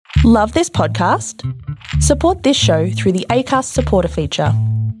Love this podcast? Support this show through the Acast supporter feature.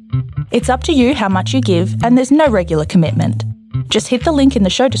 It's up to you how much you give, and there's no regular commitment. Just hit the link in the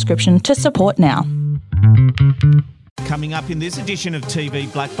show description to support now. Coming up in this edition of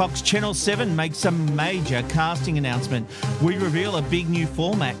TV Black Box, Channel 7 makes a major casting announcement. We reveal a big new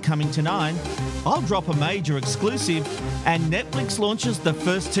format coming to 9. I'll drop a major exclusive. And Netflix launches the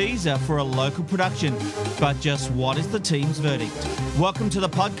first teaser for a local production. But just what is the team's verdict? Welcome to the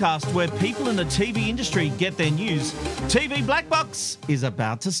podcast where people in the TV industry get their news. TV Black Box is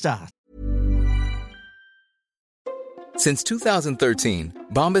about to start. Since 2013,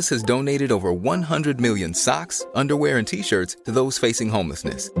 Bombas has donated over 100 million socks, underwear, and T-shirts to those facing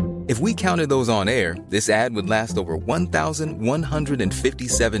homelessness. If we counted those on air, this ad would last over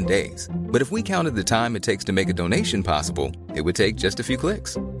 1,157 days. But if we counted the time it takes to make a donation possible, it would take just a few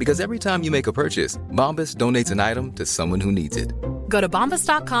clicks. Because every time you make a purchase, Bombas donates an item to someone who needs it. Go to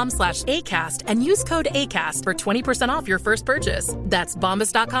bombas.com/ACAST and use code ACAST for 20% off your first purchase. That's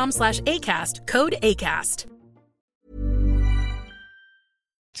bombas.com/ACAST, code ACAST.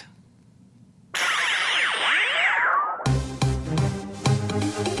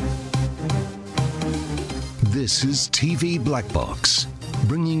 This is TV Black Box,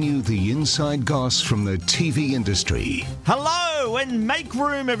 bringing you the inside goss from the TV industry. Hello and make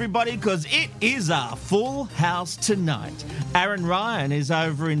room, everybody, because it is a full house tonight. Aaron Ryan is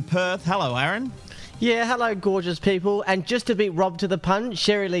over in Perth. Hello, Aaron. Yeah, hello, gorgeous people. And just to beat Rob to the punch,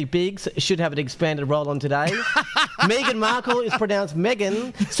 Sherry Lee Biggs should have an expanded role on today. Meghan Markle is pronounced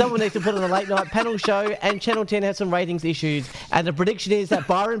Megan. Someone needs to put on a late-night panel show, and Channel 10 has some ratings issues. And the prediction is that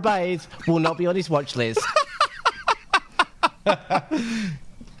Byron Bayes will not be on his watch list.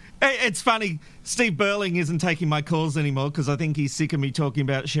 It's funny, Steve Burling isn't taking my calls anymore because I think he's sick of me talking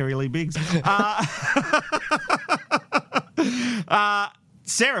about Sherry Lee Biggs.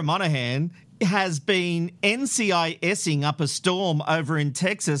 Sarah Monahan has been NCISing up a storm over in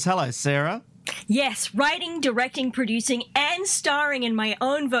Texas. Hello, Sarah. Yes, writing, directing, producing, and starring in my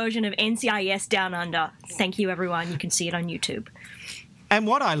own version of NCIS Down Under. Thank you, everyone. You can see it on YouTube. And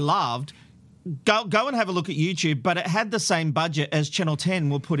what I loved... Go and have a look at YouTube, but it had the same budget as Channel 10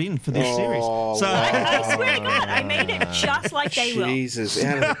 will put in for this series. So I swear to God, I made it just like they will. Jesus,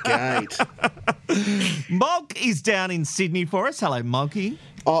 out of the gate. Mog is down in Sydney for us. Hello, Moggy.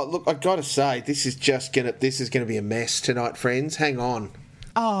 Oh, look, I've got to say, this is gonna be a mess tonight, friends. Hang on.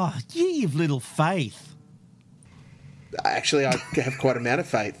 Oh, you've little faith. Actually, I have quite amount of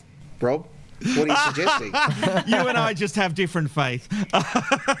faith, Rob. What are you suggesting? You and I just have different faith.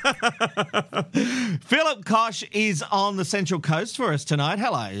 Philip Kosh is on the Central Coast for us tonight.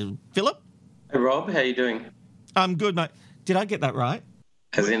 Hello, Philip. Hey, Rob. How you doing? I'm good, mate. Did I get that right?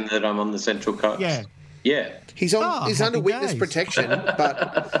 As in that I'm on the Central Coast? Yeah. Yeah. He's under witness protection,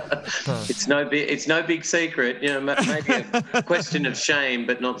 but it's no big secret. You know, maybe a question of shame,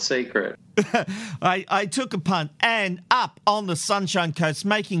 but not secret. I took a punt, and up on the Sunshine Coast,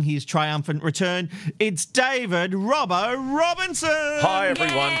 making his triumphant return, it's David Robbo Robinson. Hi,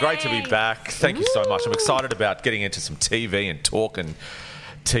 everyone. Yay! Great to be back. Thank you so much. I'm excited about getting into some TV and talking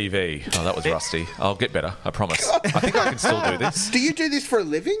TV. Oh, that was rusty. I'll get better, I promise. I think I can still do this. Do you do this for a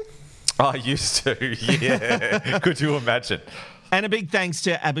living? I used to, yeah. Could you imagine? And a big thanks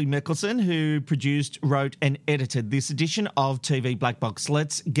to Abby Mickelson, who produced, wrote and edited this edition of TV Black Box.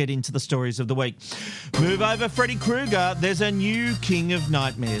 Let's get into the stories of the week. Move over, Freddy Krueger. There's a new King of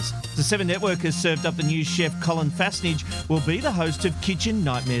Nightmares. The Seven Network has served up the new chef Colin Fastnage will be the host of Kitchen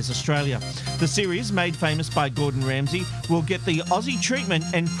Nightmares Australia. The series, made famous by Gordon Ramsay, will get the Aussie treatment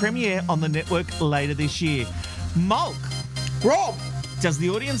and premiere on the network later this year. Mulk. Rob. Does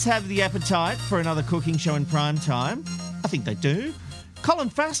the audience have the appetite for another cooking show in prime time? I think they do. Colin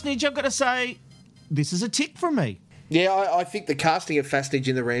Fastnage, I've got to say, this is a tick from me. Yeah, I think the casting of Fastnage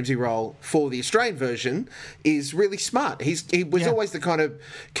in the Ramsay role for the Australian version is really smart. He was always the kind of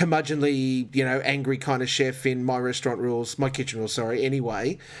curmudgeonly, angry kind of chef in My Kitchen Rules,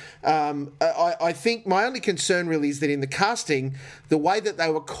 anyway. I think my only concern really is that in the casting, the way that they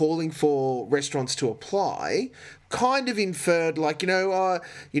were calling for restaurants to apply kind of inferred, do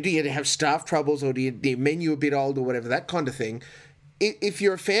you have staff troubles or do your menu a bit old or whatever, that kind of thing. If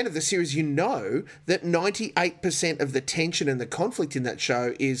you're a fan of the series, you know that 98% of the tension and the conflict in that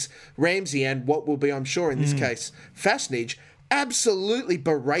show is Ramsay and what will be, I'm sure in this case, Fastnage, absolutely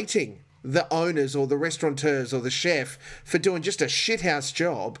berating the owners or the restaurateurs or the chef for doing just a shithouse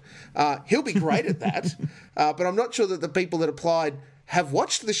job. He'll be great at that, but I'm not sure that the people that applied have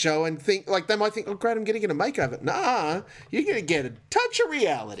watched the show and think, like, they might think, oh, great, I'm going to get a makeover. Nah, you're going to get a touch of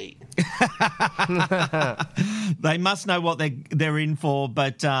reality. They must know what they're in for,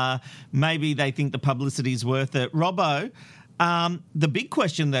 but maybe they think the publicity is worth it. Robbo, the big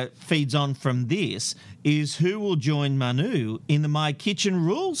question that feeds on from this is who will join Manu in the My Kitchen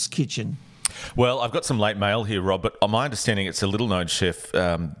Rules kitchen? Well, I've got some late mail here, Rob, but on my understanding, it's a little-known chef,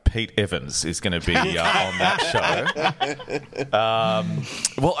 Pete Evans, is going to be on that show.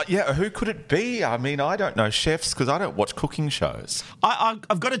 Well, yeah, who could it be? I mean, I don't know chefs because I don't watch cooking shows.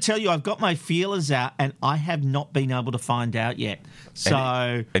 I've got to tell you, I've got my feelers out and I have not been able to find out yet.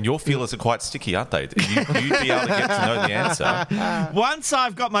 So, and your feelers are quite sticky, aren't they? You'd be able to get to know the answer. Once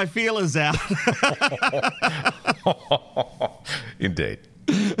I've got my feelers out. Indeed.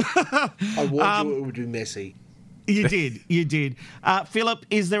 I warned you it would be messy. You did. Philip,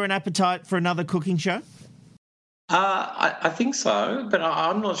 is there an appetite for another cooking show? I think so, but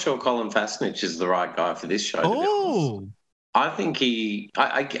I'm not sure Colin Fassnich is the right guy for this show. Oh. I think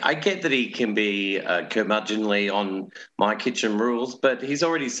I get that he can be curmudgeonly on My Kitchen Rules, but he's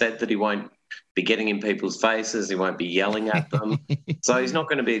already said that he won't be getting in people's faces, he won't be yelling at them. So he's not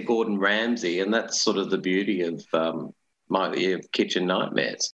going to be a Gordon Ramsay, and that's sort of the beauty of My Kitchen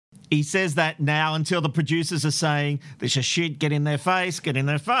Nightmares. He says that now until the producers are saying, this is shit, get in their face. I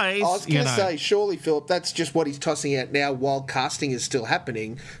was going to say, surely, Philip, that's just what he's tossing out now while casting is still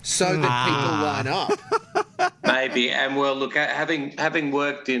happening so that people line up. Maybe. And, well, look, having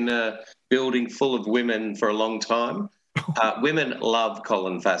worked in a building full of women for a long time, women love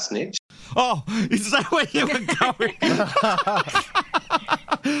Colin Fassnich. Oh, is that where you were going?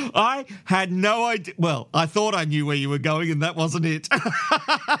 I had no idea. Well, I thought I knew where you were going, and that wasn't it.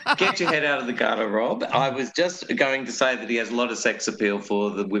 Get your head out of the gutter, Rob. I was just going to say that he has a lot of sex appeal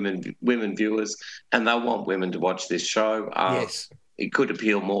for the women viewers, and they want women to watch this show. Yes. It could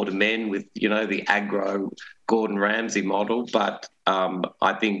appeal more to men with, the aggro Gordon Ramsay model, but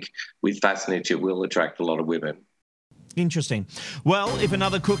I think with Fassnich it will attract a lot of women. Interesting. Well, if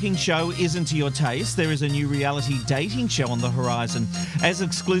another cooking show isn't to your taste, there is a new reality dating show on the horizon. As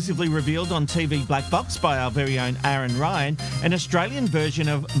exclusively revealed on TV Black Box by our very own Aaron Ryan, an Australian version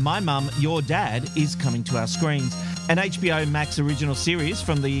of My Mum, Your Dad is coming to our screens. An HBO Max original series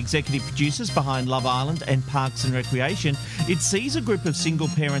from the executive producers behind Love Island and Parks and Recreation, it sees a group of single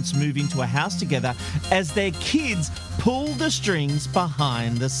parents move into a house together as their kids pull the strings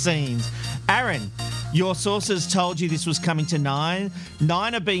behind the scenes. Aaron, your sources told you this was coming to Nine.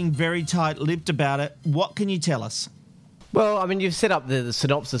 Nine are being very tight-lipped about it. What can you tell us? Well, I mean, you've set up the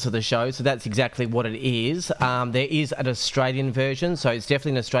synopsis of the show, so that's exactly what it is. There is an Australian version, so it's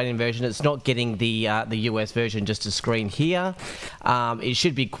definitely an Australian version. It's not getting the US version just to screen here. It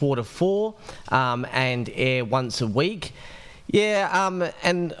should be Q4 and air once a week. Yeah,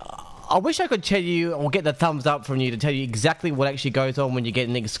 and I wish I could tell you or get the thumbs up from you to tell you exactly what actually goes on when you get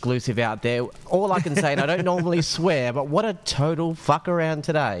an exclusive out there. All I can say, and I don't normally swear, but what a total fuck around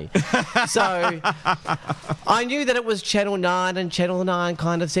today. So I knew that it was Channel 9, and Channel 9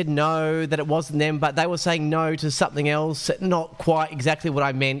 kind of said no, that it wasn't them, but they were saying no to something else. Not quite exactly what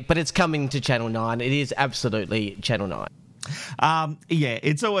I meant, but it's coming to Channel 9. It is absolutely Channel 9. Yeah,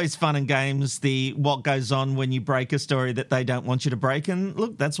 it's always fun and games, what goes on when you break a story that they don't want you to break. And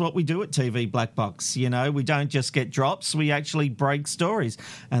look, that's what we do at TV Black Box. We don't just get drops, we actually break stories.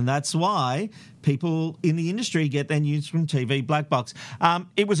 And that's why people in the industry get their news from TV Black Box.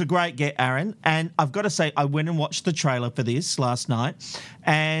 It was a great get, Aaron. And I've got to say, I went and watched the trailer for this last night,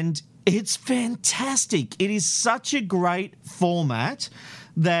 and it's fantastic. It is such a great format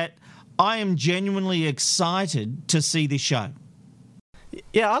that I am genuinely excited to see this show.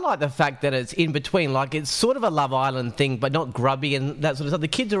 Yeah, I like the fact that it's in between. Like, it's sort of a Love Island thing, but not grubby and that sort of stuff. The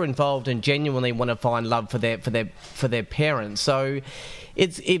kids are involved and genuinely want to find love for their parents. So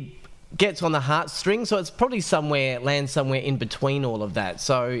it gets on the heartstrings. So it's probably lands somewhere in between all of that.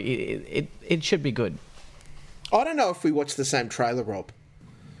 So it should be good. I don't know if we watched the same trailer, Rob.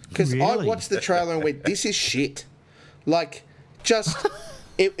 Because I watched the trailer and went, this is shit. Like, just...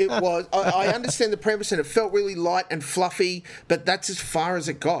 It was. I understand the premise, and it felt really light and fluffy, but that's as far as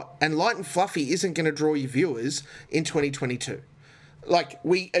it got. And light and fluffy isn't going to draw you viewers in 2022. Like,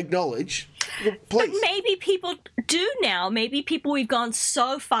 we acknowledge. Please. But maybe people do now. Maybe we've gone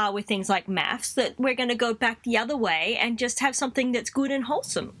so far with things like maths that we're going to go back the other way and just have something that's good and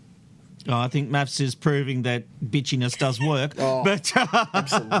wholesome. Oh, I think maths is proving that bitchiness does work.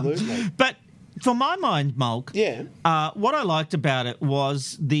 Absolutely. But for my mind, Mulk, what I liked about it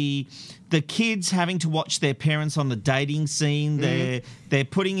was the kids having to watch their parents on the dating scene. They're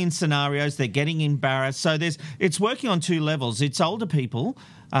putting in scenarios. They're getting embarrassed. So it's working on two levels. It's older people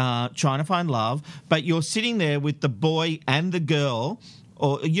trying to find love, but you're sitting there with the boy and the girl,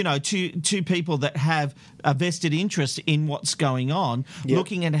 or, you know, two people that have a vested interest in what's going on,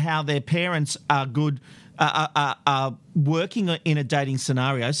 looking at how their parents are good, are working in a dating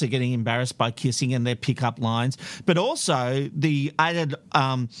scenario, so getting embarrassed by kissing and their pickup lines, but also the added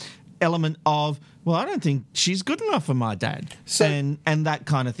element of, well, I don't think she's good enough for my dad, and that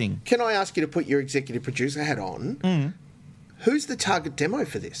kind of thing. Can I ask you to put your executive producer hat on? Who's the target demo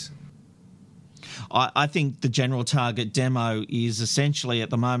for this? I think the general target demo is essentially at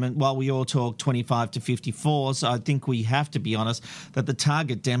the moment, while we all talk 25 to 54, so I think we have to be honest that the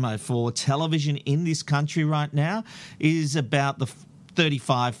target demo for television in this country right now is about the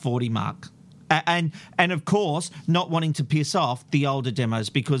 35, 40 mark. And of course, not wanting to piss off the older demos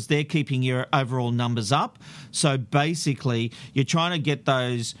because they're keeping your overall numbers up. So basically, you're trying to get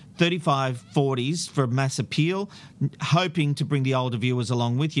those 35, 40s for mass appeal, hoping to bring the older viewers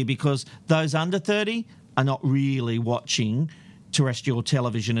along with you because those under 30 are not really watching terrestrial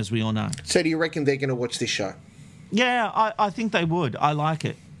television, as we all know. So do you reckon they're going to watch this show? Yeah, I think they would. I like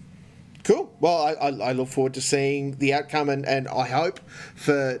it. Cool. Well, I look forward to seeing the outcome, and I hope,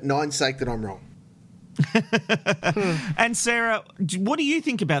 for Nine's sake, that I'm wrong. And Sarah, what do you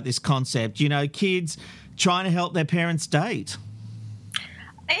think about this concept? You know, kids trying to help their parents date.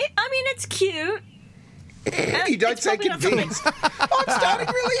 I mean, it's cute. You don't say convinced. I'm starting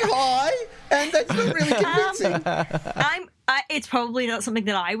really high, and that's not really convincing. It's probably not something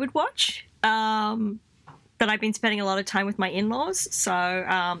that I would watch. But I've been spending a lot of time with my in-laws,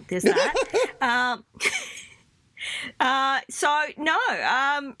 so there's that. So no,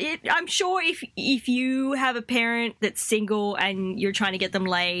 I'm sure if you have a parent that's single and you're trying to get them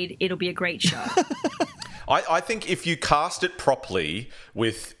laid, it'll be a great show. I think if you cast it properly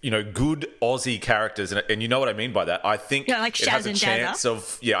with, you know, good Aussie characters, and you know what I mean by that, I think like it has a Shaz and chance Dazza.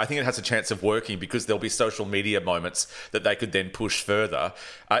 of, I think it has a chance of working because there'll be social media moments that they could then push further.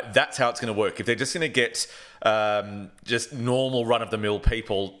 That's how it's going to work. If they're just going to get just normal run-of-the-mill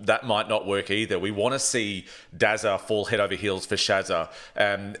people, that might not work either. We want to see Dazza fall head over heels for Shazza,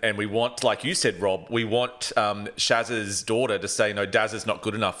 and we want, like you said, Rob, we want Shazza's daughter to say, no, Dazza's not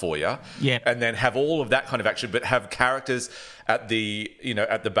good enough for you, and then have all of that kind of action, but have characters at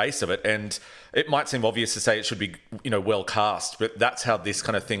the base of it. And it might seem obvious to say it should be, well cast, but that's how this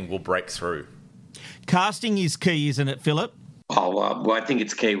kind of thing will break through. Casting is key, isn't it, Philip? Oh, well, I think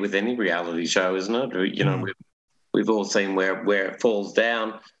it's key with any reality show, isn't it? You know, we've all seen where it falls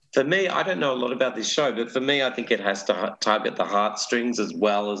down. For me, I don't know a lot about this show, but for me, I think it has to target the heartstrings as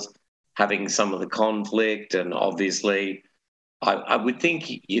well as having some of the conflict. And obviously, I would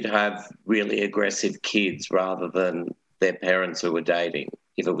think you'd have really aggressive kids rather than their parents who were dating,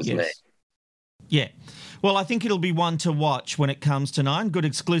 if it was me. Yeah. Well, I think it'll be one to watch when it comes to 9. Good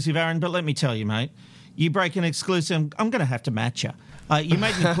exclusive, Aaron, but let me tell you, mate, you break an exclusive, I'm going to have to match you. You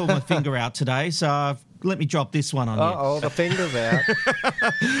made me pull my finger out today, so let me drop this one on you. Uh-oh, the finger's out.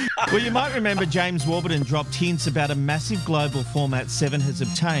 Well, you might remember James Warburton dropped hints about a massive global format Seven has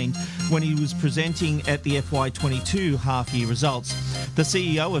obtained when he was presenting at the FY22 half-year results. The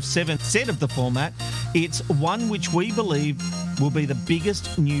CEO of Seven said of the format, it's one which we believe will be the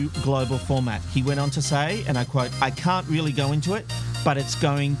biggest new global format. He went on to say, and I quote, I can't really go into it, but it's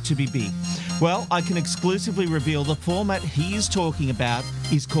going to be big. Well, I can exclusively reveal the format he is talking about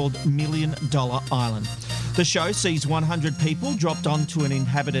is called $1 Million Island. The show sees 100 people dropped onto an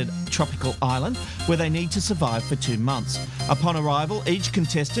inhabited tropical island where they need to survive for 2 months. Upon arrival, each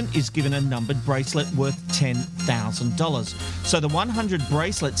contestant is given a numbered bracelet worth $10,000. So the 100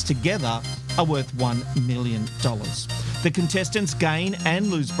 bracelets together are worth $1 million. The contestants gain and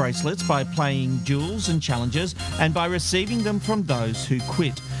lose bracelets by playing duels and challenges and by receiving them from those who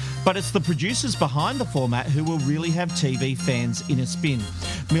quit. But it's the producers behind the format who will really have TV fans in a spin.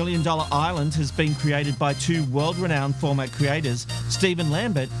 $1 Million Island has been created by 2 world-renowned format creators, Stephen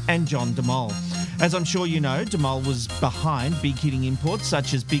Lambert and John DeMol. As I'm sure you know, DeMol was behind big-hitting imports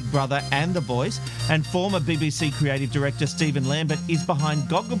such as Big Brother and The Voice, and former BBC creative director Stephen Lambert is behind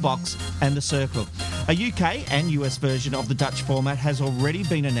Gogglebox and The Circle. A UK and US version of the Dutch format has already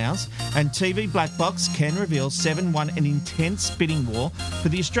been announced, and TV Black Box can reveal Seven won an intense bidding war for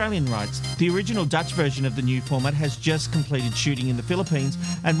the Australian rights. The original Dutch version of the new format has just completed shooting in the Philippines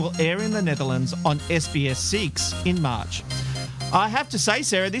and will air in the Netherlands on SBS 6 in March. I have to say,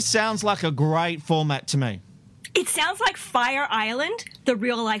 Sarah, this sounds like a great format to me. It sounds like Fire Island, the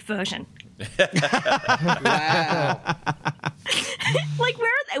real-life version. Wow. Like,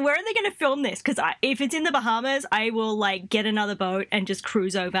 where are they going to film this? Because if it's in the Bahamas, I will, like, get another boat and just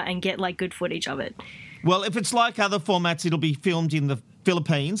cruise over and get, like, good footage of it. Well, if it's like other formats, it'll be filmed in the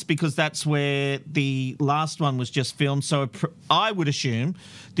Philippines because that's where the last one was just filmed. So I would assume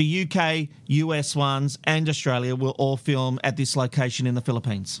the UK, US ones and Australia will all film at this location in the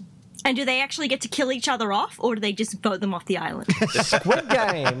Philippines. And do they actually get to kill each other off, or do they just vote them off the island? Squid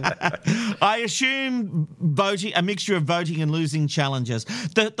Game. I assume a mixture of voting and losing challenges.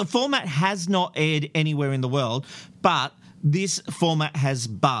 The format has not aired anywhere in the world, but this format has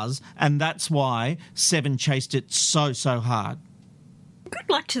buzz, and that's why Seven chased it so hard. Good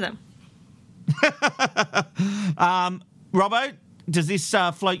luck to them. Robbo, does this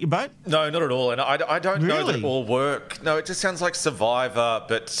float your boat? No, not at all. And I don't know that Really? it will work. No, it just sounds like Survivor,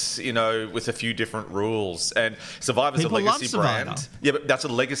 but, with a few different rules. And Survivor's People a legacy love Survivor. brand. Yeah, but that's a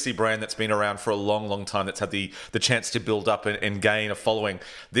legacy brand that's been around for a long, long time, that's had the chance to build up and gain a following.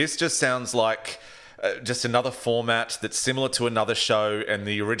 This just sounds like just another format that's similar to another show, and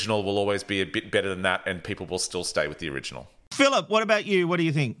the original will always be a bit better than that, and people will still stay with the original. Philip, what about you? What do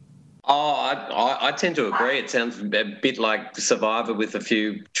you think? Oh, I tend to agree. It sounds a bit like Survivor with a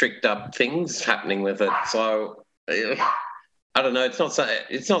few tricked up things happening with it. So I don't know.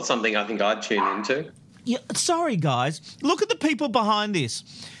 It's not something I think I'd tune into. Yeah, sorry, guys. Look at the people behind this.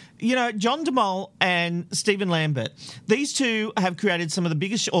 John DeMol and Stephen Lambert, these two have created some of the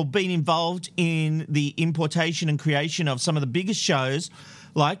biggest, or been involved in the importation and creation of some of the biggest shows,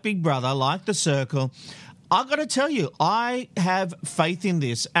 like Big Brother, like The Circle. I've got to tell you, I have faith in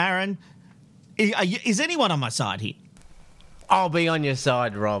this. Aaron, is anyone on my side here? I'll be on your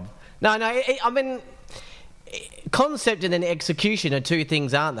side, Rob. No, I mean, concept and then execution are two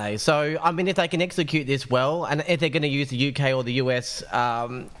things, aren't they? So, I mean, if they can execute this well, and if they're going to use the UK or the US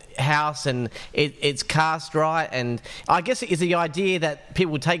house and it's cast right, and I guess it is the idea that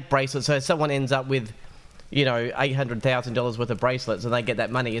people take bracelets, so if someone ends up with, $800,000 worth of bracelets and they get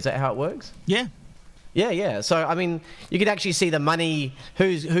that money. Is that how it works? Yeah. Yeah. So, I mean, you can actually see the money,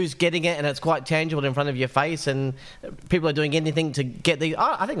 who's getting it, and it's quite tangible in front of your face, and people are doing anything to get the.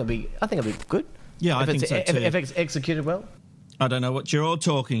 I think it'll be good. Yeah, I think so too. If it's executed well. I don't know what you're all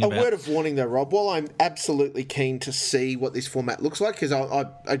talking about. A word of warning, though, Rob. While I'm absolutely keen to see what this format looks like, because I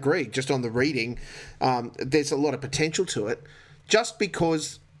agree, just on the reading, there's a lot of potential to it. Just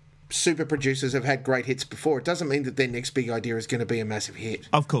because super producers have had great hits before, it doesn't mean that their next big idea is going to be a massive hit.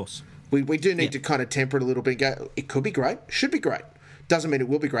 Of course. We do need to kind of temper it a little bit and go, it could be great, should be great. Doesn't mean it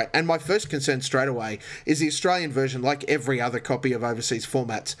will be great. And my first concern straight away is the Australian version, like every other copy of overseas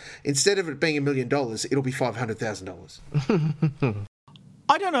formats, instead of it being $1 million, it'll be $500,000.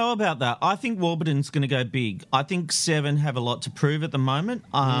 I don't know about that. I think Warburton's going to go big. I think Seven have a lot to prove at the moment.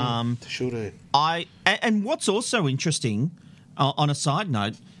 Sure do. And what's also interesting, on a side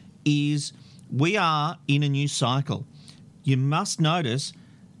note, is we are in a new cycle. You must notice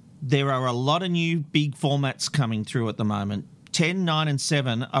there are a lot of new big formats coming through at the moment. 10, 9 and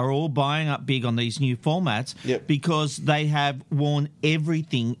 7 are all buying up big on these new formats because they have worn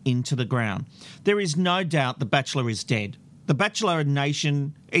everything into the ground. There is no doubt The Bachelor is dead. The Bachelor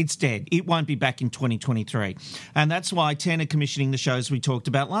Nation, it's dead. It won't be back in 2023. And that's why 10 are commissioning the shows we talked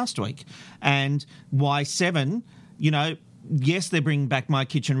about last week. And why 7, yes, they're bringing back My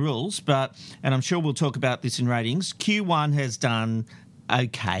Kitchen Rules, and I'm sure we'll talk about this in ratings, Q1 has done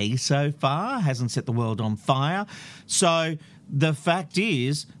okay so far, hasn't set the world on fire. So the fact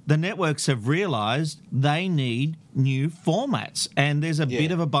is the networks have realised they need new formats, and there's a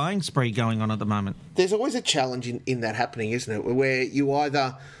bit of a buying spree going on at the moment. There's always a challenge in that happening, isn't it, where you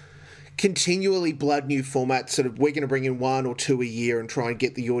either continually blood new formats, sort of we're going to bring in 1 or 2 a year and try and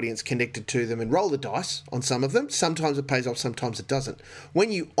get the audience connected to them and roll the dice on some of them. Sometimes it pays off, sometimes it doesn't.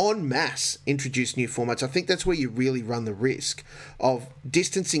 When you en masse introduce new formats, I think that's where you really run the risk of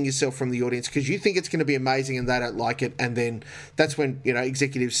distancing yourself from the audience because you think it's going to be amazing and they don't like it, and then that's when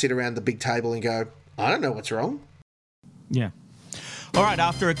executives sit around the big table and go, I don't know what's wrong. Yeah. All right,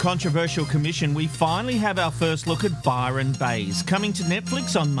 after a controversial commission, we finally have our first look at Byron Bays, coming to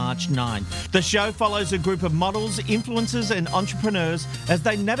Netflix on March 9. The show follows a group of models, influencers and entrepreneurs as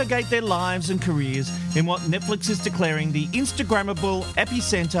they navigate their lives and careers in what Netflix is declaring the Instagrammable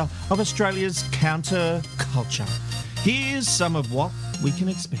epicentre of Australia's counter-culture. Here's some of what we can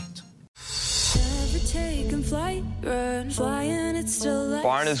expect. Byron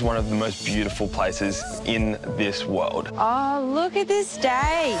is one of the most beautiful places in this world. Oh, look at this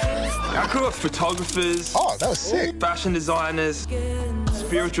day. Our crew of photographers. Oh, that was sick. Fashion designers,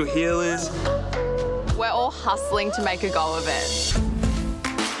 spiritual healers. We're all hustling to make a go of it.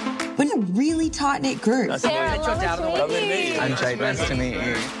 We're in a really tight-knit group. I'm Jade, nice to meet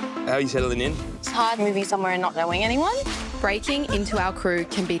you. How are you settling in? It's hard moving somewhere and not knowing anyone. Breaking into our crew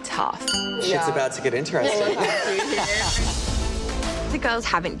can be tough. Shit's about to get interesting. The girls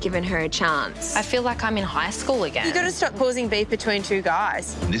haven't given her a chance. I feel like I'm in high school again. You got to stop causing beef between two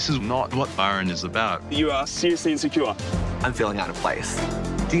guys. This is not what Byron is about. You are seriously insecure. I'm feeling out of place.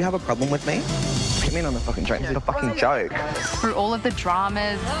 Do you have a problem with me? Get me on the fucking train. It's a fucking joke. Through all of the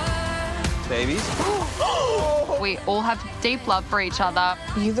dramas, Babies? we all have deep love for each other.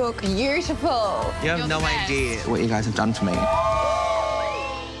 You look beautiful. You have no idea what you guys have done for me.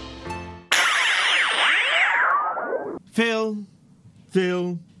 Phil.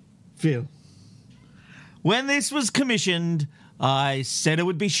 When this was commissioned, I said it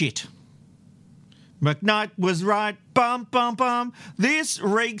would be shit. McKnight was right. Bum, bum, bum. This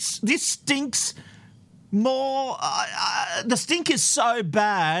stinks more. The stink is so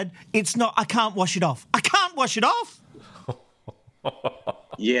bad, it's not, I can't wash it off.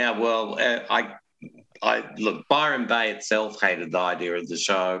 Yeah, well, I look, Byron Bay itself hated the idea of the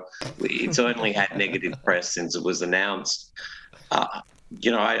show. It's only had negative press since it was announced. I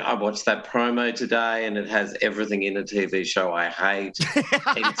watched that promo today and it has everything in a TV show I hate.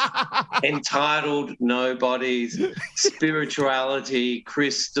 Entitled nobodies, spirituality,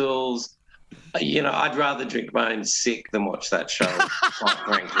 crystals. I'd rather drink my own sick than watch that show, quite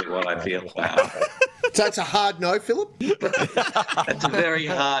frankly, what I feel about it. So it's a hard no, Philip? That's a very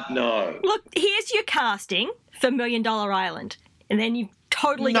hard no. Look, here's your casting for $1 Million Island, and then you've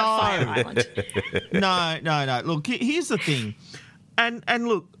totally got Fire Island. No. Look, here's the thing. And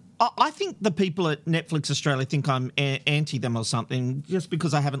look, I think the people at Netflix Australia think I'm anti them or something just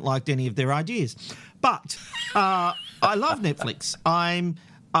because I haven't liked any of their ideas. But I love Netflix.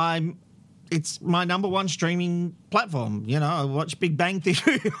 It's my number one streaming platform. I watch Big Bang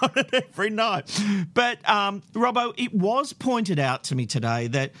Theory on it every night. But, Robbo, it was pointed out to me today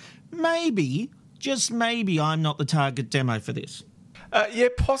that maybe, just maybe, I'm not the target demo for this. Yeah,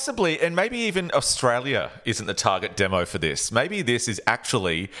 possibly. And maybe even Australia isn't the target demo for this. Maybe this is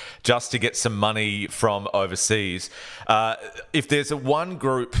actually just to get some money from overseas. If there's one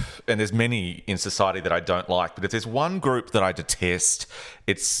group, and there's many in society that I don't like, but if there's one group that I detest,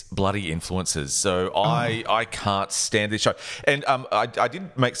 it's bloody influencers. So I can't stand this show. And I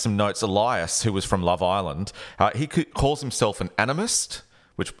did make some notes. Elias, who was from Love Island, he calls himself an animist,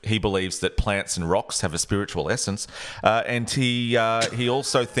 which he believes that plants and rocks have a spiritual essence, and he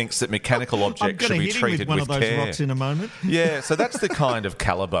also thinks that mechanical objects should be treated with care. I'm going to hit him with one of those rocks in a moment. Yeah, so that's the kind of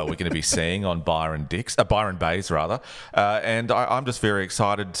calibre we're going to be seeing on Byron Bay's rather, and I'm just very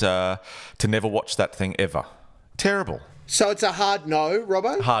excited to never watch that thing ever. Terrible. So it's a hard no,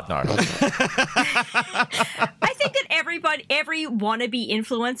 Robbo? Hard no. I think that every wannabe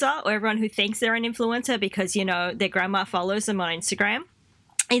influencer, or everyone who thinks they're an influencer because their grandma follows them on Instagram,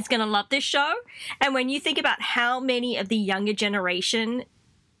 is going to love this show. And when you think about how many of the younger generation,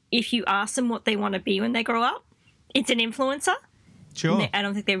 if you ask them what they want to be when they grow up, it's an influencer. Sure. I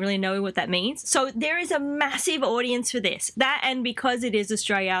don't think they really know what that means. So there is a massive audience for this. That, and because it is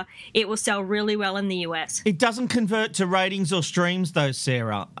Australia, it will sell really well in the US. It doesn't convert to ratings or streams, though,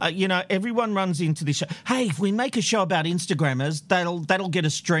 Sarah. Everyone runs into this show. Hey, if we make a show about Instagrammers, that'll get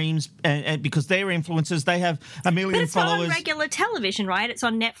us streams, and because they're influencers, they have 1 million but it's followers. Not on regular television, right? It's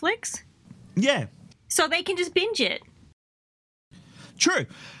on Netflix. Yeah. So they can just binge it. True.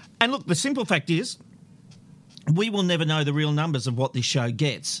 And look, the simple fact is, we will never know the real numbers of what this show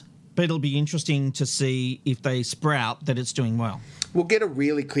gets, but it'll be interesting to see if they sprout that it's doing well. We'll get a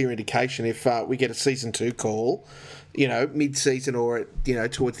really clear indication if we get a season 2 call, mid-season or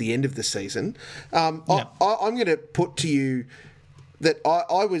towards the end of the season. I'm going to put to you that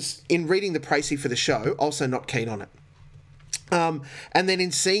I was, in reading the précis for the show, also not keen on it. And then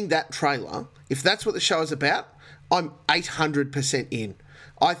in seeing that trailer, if that's what the show is about, I'm 800% in.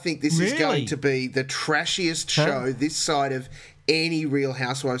 I think this is going to be the trashiest show this side of any Real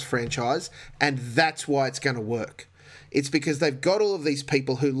Housewives franchise, and that's why it's going to work. It's because they've got all of these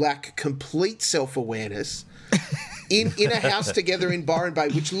people who lack complete self-awareness in a house together in Byron Bay,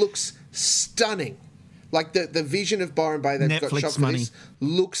 which looks stunning. Like the vision of Byron Bay they've got shot for this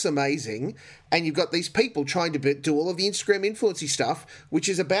looks amazing. And you've got these people trying to do all of the Instagram influency stuff, which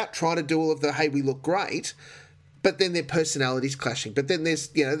is about trying to do all of the, hey, we look great. But then their personalities clashing. But then there's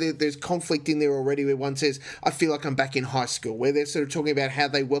there's conflict in there already where one says, I feel like I'm back in high school, where they're sort of talking about how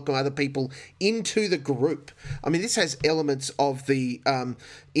they welcome other people into the group. I mean, this has elements of the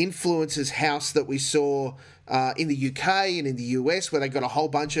influencers' house that we saw in the UK and in the US, where they got a whole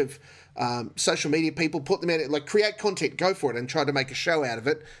bunch of social media people, put them out, like create content, go for it, and try to make a show out of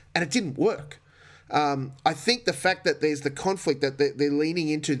it, and it didn't work. I think the fact that there's the conflict that they're leaning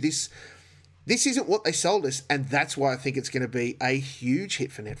into this isn't what they sold us, and that's why I think it's going to be a huge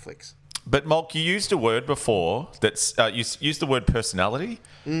hit for Netflix. But Molk, you used a word before that's you used the word personality.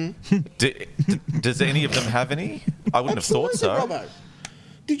 Does any of them have any? I wouldn't have thought so. Robbo.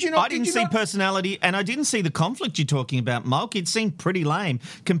 Did you not? I didn't see personality, and I didn't see the conflict you're talking about, Molk. It seemed pretty lame.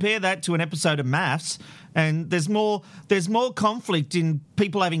 Compare that to an episode of MAFS, and there's more conflict in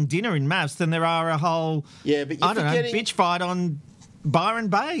people having dinner in MAFS than there are a whole bitch fight on Byron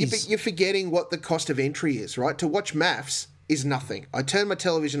Bays. You're forgetting what the cost of entry is, right? To watch MAFS is nothing. I turn my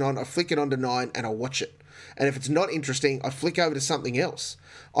television on, I flick it on to 9, and I watch it. And if it's not interesting, I flick over to something else.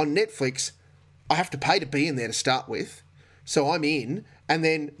 On Netflix, I have to pay to be in there to start with. So I'm in, and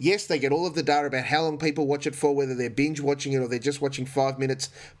then, yes, they get all of the data about how long people watch it for, whether they're binge watching it or they're just watching 5 minutes,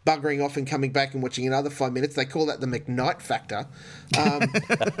 buggering off and coming back and watching another 5 minutes. They call that the McKnight factor.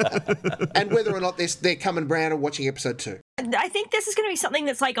 And whether or not they're coming round and watching episode 2. I think this is going to be something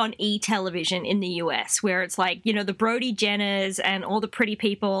that's like on E-television in the US, where it's like, you know, the Brody Jenners and all the pretty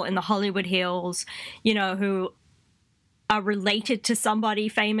people in the Hollywood Hills, you know, who are related to somebody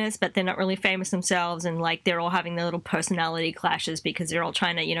famous, but they're not really famous themselves, and like they're all having their little personality clashes because they're all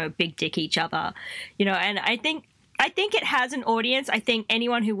trying to, you know, big dick each other, you know. And I think it has an audience. I think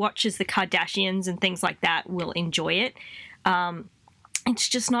anyone who watches the Kardashians and things like that will enjoy it. It's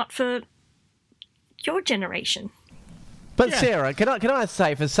just not for your generation. But Sarah, can I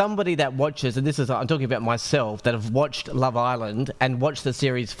say, for somebody that watches, and I'm talking about myself, that have watched Love Island and watched the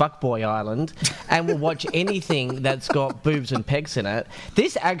series Fuckboy Island and will watch anything that's got boobs and pecs in it,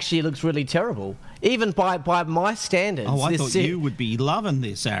 this actually looks really terrible. Even by my standards. Oh, I thought you would be loving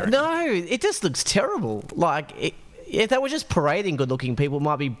this, Aaron. No, it just looks terrible. Like, if they were just parading good-looking people, it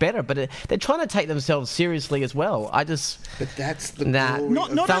might be better. But they're trying to take themselves seriously as well. But that's the glory.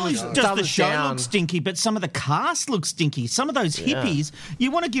 Not only does the show look stinky, but some of the cast looks stinky. Some of those hippies,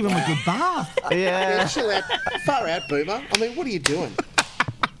 you want to give them a good bath. Yeah. Chill out. Far out, Boomer. I mean, what are you doing?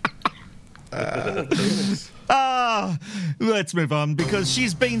 Let's move on, because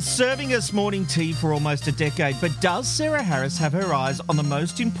she's been serving us morning tea for almost a decade. But does Sarah Harris have her eyes on the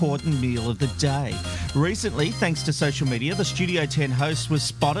most important meal of the day? Recently, thanks to social media, the Studio 10 host was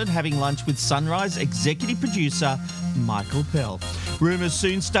spotted having lunch with Sunrise executive producer Michael Pell. Rumours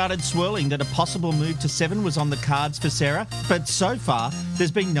soon started swirling that a possible move to 7 was on the cards for Sarah, but so far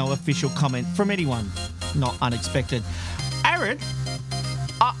there's been no official comment from anyone. Not unexpected. Aaron,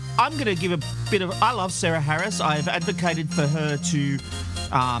 I'm going to give a bit of... I love Sarah Harris. I've advocated for her to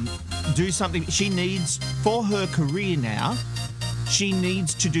do something. She needs, for her career now, she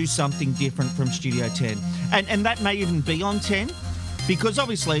needs to do something different from Studio 10. And that may even be on 10, because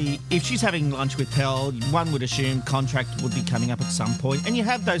obviously if she's having lunch with Pell, one would assume contract would be coming up at some point. And you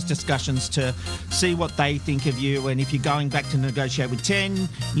have those discussions to see what they think of you. And if you're going back to negotiate with 10,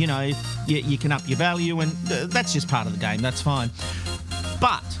 you know, you can up your value. And that's just part of the game. That's fine.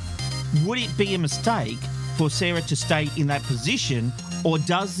 But would it be a mistake for Sarah to stay in that position, or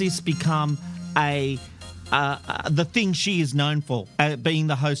does this become the thing she is known for, being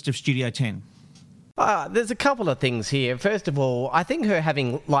the host of Studio 10? There's a couple of things here. First of all, I think her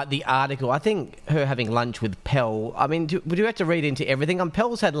having, like the article, I think her having lunch with Pell, I mean, would you have to read into everything?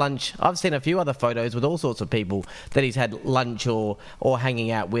 Pell's had lunch, I've seen a few other photos with all sorts of people that he's had lunch or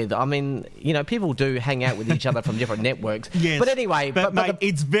hanging out with. I mean, you know, people do hang out with each other from different networks. Yes, but anyway... But mate,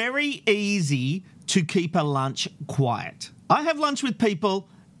 it's very easy to keep a lunch quiet. I have lunch with people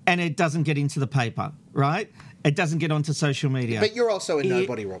and it doesn't get into the paper, right? It doesn't get onto social media. But you're also a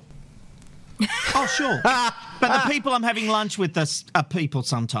nobody, Rob. Oh, sure. But the people I'm having lunch with are people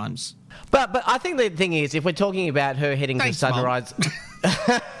sometimes. But I think the thing is, if we're talking about her heading to Sunrise...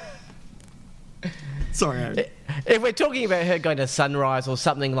 Sorry, Aaron. If we're talking about her going to Sunrise or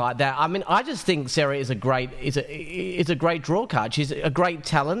something like that, I mean, I just think Sarah is a great draw card. She's a great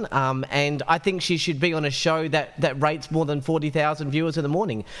talent, and I think she should be on a show that rates more than 40,000 viewers in the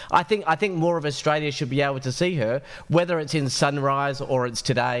morning. I think more of Australia should be able to see her, whether it's in Sunrise or it's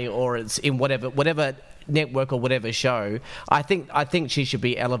Today or it's in whatever network or whatever show. I think she should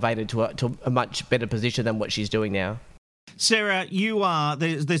be elevated to a much better position than what she's doing now. Sarah, you are...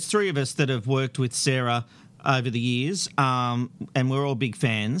 There's three of us that have worked with Sarah over the years, and we're all big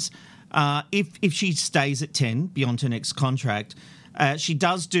fans. If she stays at 10 beyond her next contract, she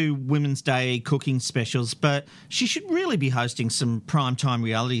does do Women's Day cooking specials, but she should really be hosting some primetime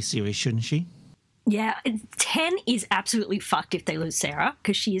reality series, shouldn't she? Yeah, 10 is absolutely fucked if they lose Sarah,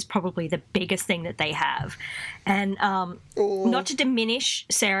 because she is probably the biggest thing that they have. And not to diminish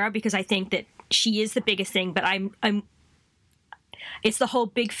Sarah, because I think that she is the biggest thing, but I'm it's the whole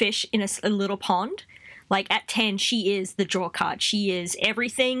big fish in a little pond. Like, at 10, she is the draw card. She is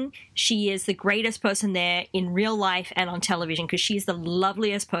everything. She is the greatest person there in real life and on television, because she's the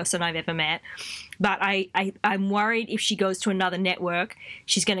loveliest person I've ever met. But I'm worried if she goes to another network,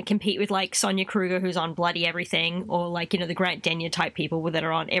 she's going to compete with, like, Sonia Kruger, who's on bloody everything, or, like, you know, the Grant Denyer type people that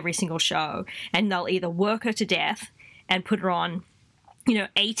are on every single show. And they'll either work her to death and put her on, you know,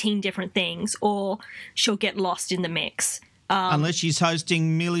 18 different things, or she'll get lost in the mix. Unless she's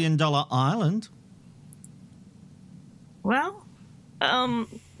hosting $1 Million Island. Well,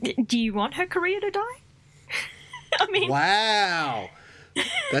 do you want her career to die? I mean... Wow.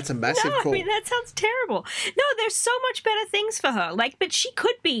 That's a massive call. I mean, that sounds terrible. No, there's so much better things for her. Like, but she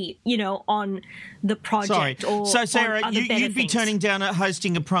could be, you know, on The Project. Sorry. Or so, Sarah, on other better you'd be things. turning down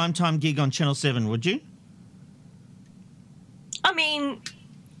hosting a primetime gig on Channel 7, would you? I mean...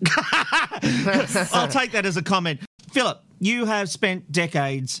 I'll take that as a comment. Philip, you have spent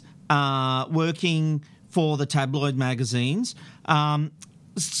decades working for the tabloid magazines.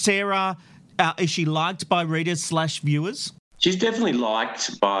 Sarah, is she liked by readers / viewers? She's definitely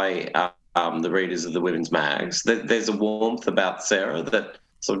liked by the readers of the women's mags. There's a warmth about Sarah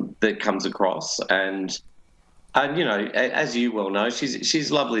that comes across, and you know, as you well know, she's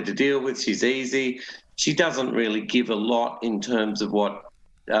lovely to deal with. She's easy. She doesn't really give a lot in terms of what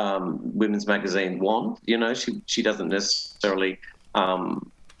women's magazine want. You know, she doesn't necessarily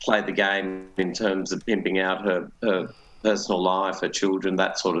play the game in terms of pimping out her personal life, her children,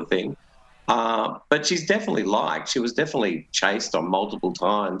 that sort of thing. But she's definitely liked. She was definitely chased on multiple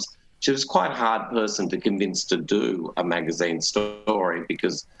times. She was quite a hard person to convince to do a magazine story,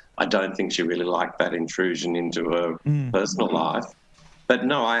 because I don't think she really liked that intrusion into her personal life. But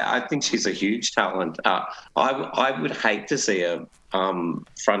no, I think she's a huge talent. I would hate to see her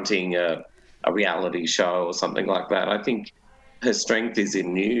fronting a reality show or something like that. I think her strength is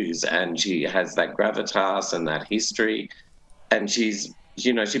in news, and she has that gravitas and that history, and she's,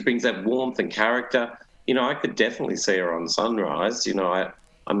 you know, she brings that warmth and character. You know, I could definitely see her on Sunrise. You know,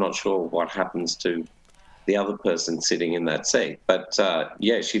 I'm not sure what happens to the other person sitting in that seat, but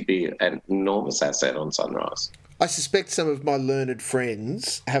yeah, she'd be an enormous asset on Sunrise. I suspect some of my learned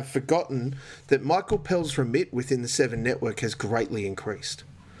friends have forgotten that Michael Pell's remit within the Seven Network has greatly increased.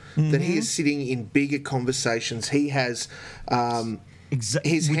 That he is sitting in bigger conversations. He has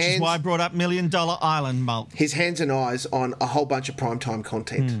his Which hands, is why I brought up $1 Million Island, Mulk. his hands and eyes on a whole bunch of primetime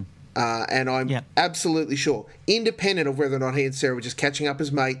content. And I'm absolutely sure, independent of whether or not he and Sarah were just catching up as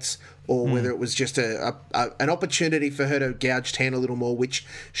mates, or whether it was just an opportunity for her to gouge Tan a little more, which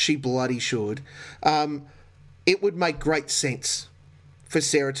she bloody should, it would make great sense for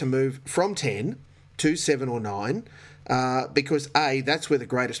Sarah to move from 10 to 7 or 9, because A, that's where the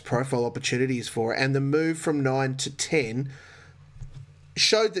greatest profile opportunity is for her, and the move from 9 to 10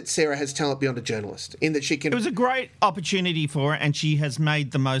 showed that Sarah has talent beyond a journalist, in that she can... It was a great opportunity for her, and she has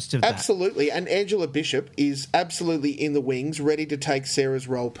made the most of that. Absolutely, and Angela Bishop is absolutely in the wings, ready to take Sarah's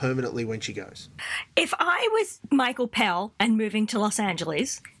role permanently when she goes. If I was Michael Pell and moving to Los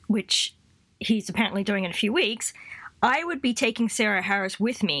Angeles, which he's apparently doing in a few weeks, I would be taking Sarah Harris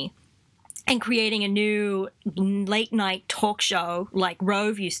with me and creating a new late-night talk show like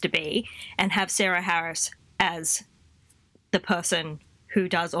Rove used to be, and have Sarah Harris as the person who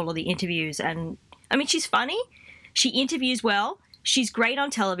does all of the interviews. And, I mean, she's funny. She interviews well. She's great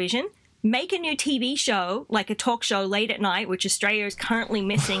on television. Make a new TV show, like a talk show late at night, which Australia is currently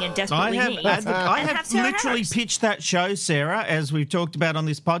missing and desperately needs. I have literally pitched that show, Sarah, as we've talked about on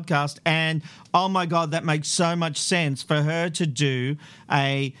this podcast, and oh my God, that makes so much sense for her to do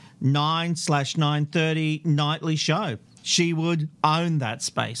a 9/9:30 nightly show. She would own that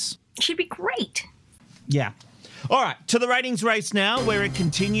space. She'd be great. Yeah. All right, to the ratings race now, where it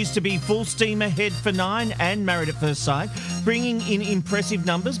continues to be full steam ahead for 9 and Married at First Sight, bringing in impressive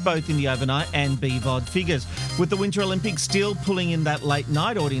numbers both in the overnight and BVOD figures. With the Winter Olympics still pulling in that late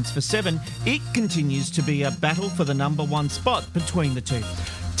night audience for 7, it continues to be a battle for the number 1 spot between the two.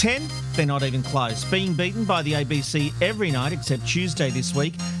 10, they're not even close, being beaten by the ABC every night except Tuesday this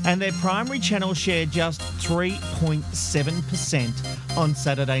week, and their primary channel share just 3.7% on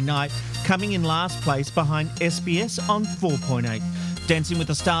Saturday night, coming in last place behind SBS on 4.8. Dancing with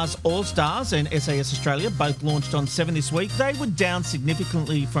the Stars All-Stars and SAS Australia both launched on 7 this week. They were down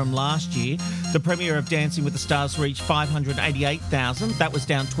significantly from last year. The premiere of Dancing with the Stars reached 588,000. That was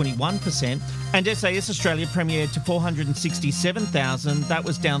down 21%. And SAS Australia premiered to 467,000. That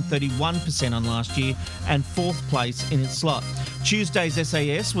was down 31% on last year and fourth place in its slot. Tuesday's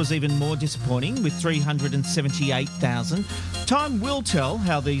SAS was even more disappointing with 378,000. Time will tell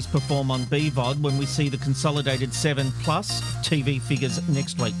how these perform on BVOD when we see the consolidated 7 plus TV figures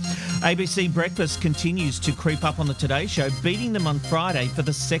next week. ABC Breakfast continues to creep up on the Today Show, beating them on Friday for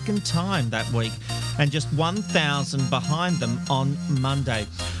the second time that week, and just 1,000 behind them on Monday.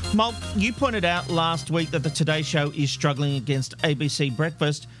 Mulk, you pointed out last week that the Today Show is struggling against ABC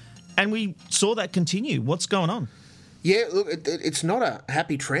Breakfast, and we saw that continue. What's going on? Yeah, look, it's not a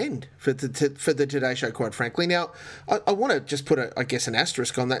happy trend for the Today Show, quite frankly. Now, I want to just put, an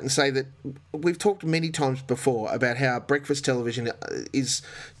asterisk on that and say that we've talked many times before about how breakfast television is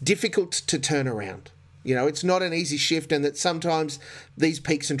difficult to turn around. You know, it's not an easy shift, and that sometimes these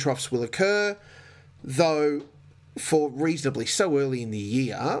peaks and troughs will occur, though for reasonably so early in the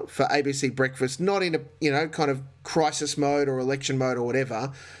year for ABC Breakfast, not in a, kind of crisis mode or election mode or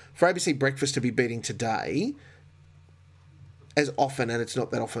whatever, for ABC Breakfast to be beating Today as often, and it's not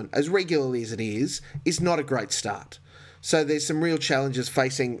that often, as regularly as it is not a great start. So there's some real challenges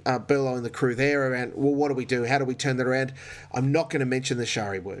facing Burlo and the crew there around, well, what do we do? How do we turn that around? I'm not going to mention the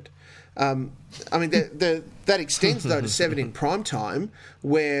Shari word. That extends, though, to 7 in prime time,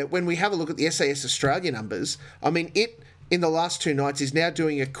 where when we have a look at the SAS Australia numbers, it, in the last 2 nights, is now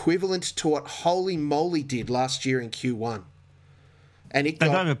doing equivalent to what Holy Moly did last year in Q1. And it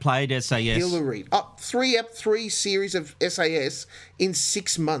They've overplayed SAS. Hillary. Three series of SAS in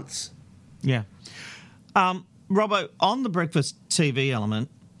 6 months. Yeah. Robbo, on the breakfast TV element,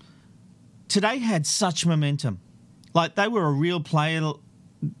 Today had such momentum. Like, they were a real player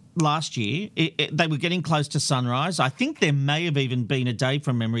last year. They were getting close to Sunrise. I think there may have even been a day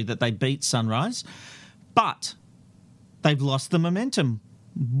from memory that they beat Sunrise. But they've lost the momentum.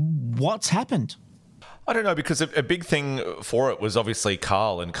 What's happened? I don't know, because a big thing for it was obviously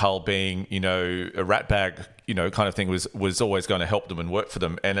Carl, and Carl being, a rat bag, kind of thing was always going to help them and work for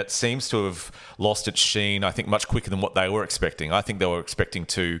them. And it seems to have lost its sheen, I think, much quicker than what they were expecting. I think they were expecting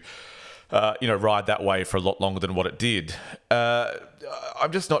to, ride that way for a lot longer than what it did.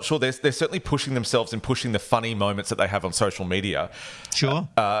 I'm just not sure. They're certainly pushing themselves and pushing the funny moments that they have on social media. Sure.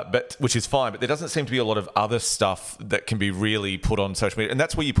 But which is fine. But there doesn't seem to be a lot of other stuff that can be really put on social media. And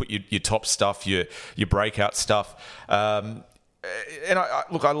that's where you put your top stuff, your breakout stuff. And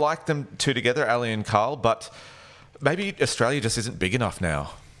I like them two together, Ali and Carl, but maybe Australia just isn't big enough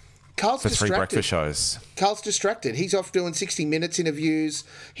now. Carl's for distracted. 3 breakfast shows. Carl's distracted. He's off doing 60 Minutes interviews.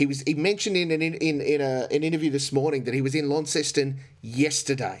 He mentioned in an interview this morning that he was in Launceston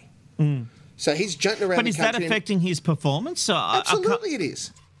yesterday. Mm. So he's junting around. But is that affecting his performance? Absolutely, it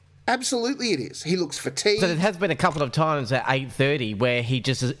is. Absolutely, it is. He looks fatigued. So there has been a couple of times at 8:30 where he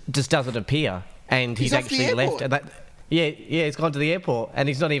just doesn't appear, and he's actually left. And Yeah, he's gone to the airport, and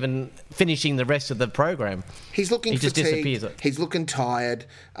he's not even finishing the rest of the program. He's looking fatigued. Just disappears. He's looking tired.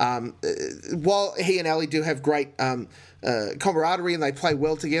 While he and Ali do have great camaraderie and they play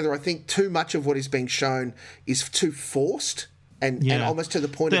well together, I think too much of what is being shown is too forced and almost to the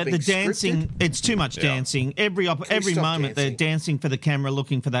point of being the dancing. scripted. It's too much dancing. Every moment they're dancing for the camera,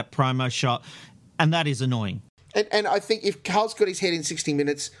 looking for that promo shot, and that is annoying. And I think if Carl's got his head in 60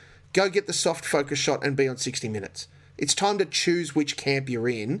 Minutes, go get the soft focus shot and be on 60 Minutes. It's time to choose which camp you're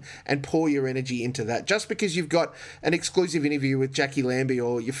in and pour your energy into that. Just because you've got an exclusive interview with Jackie Lambie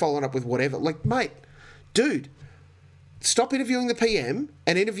or you're following up with whatever, mate, dude, stop interviewing the PM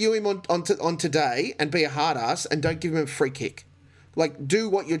and interview him on Today and be a hard ass and don't give him a free kick. Do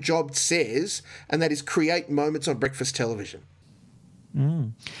what your job says, and that is create moments on breakfast television.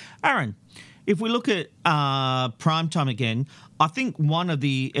 Aaron, if we look at primetime again, I think one of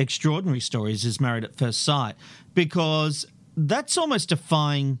the extraordinary stories is Married at First Sight, because that's almost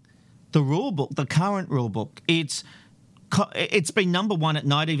defying the rule book, the current rule book. It's been number one at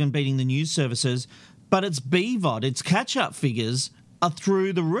night, even beating the news services, but its BVOD, its catch-up figures are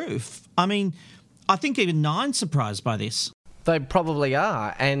through the roof. I mean, I think even Nine's surprised by this. They probably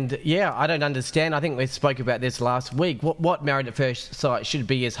are. And, I don't understand. I think we spoke about this last week. What Married at First Sight should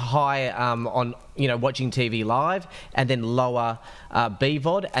be is high on, watching TV live, and then lower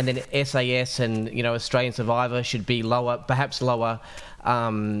BVOD, and then SAS and, Australian Survivor should be lower, perhaps lower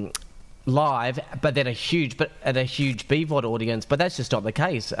live, but then a huge BVOD audience. But that's just not the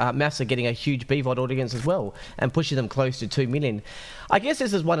case. MAFS are getting a huge BVOD audience as well and pushing them close to 2 million. I guess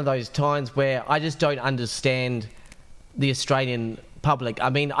this is one of those times where I just don't understand the Australian public. I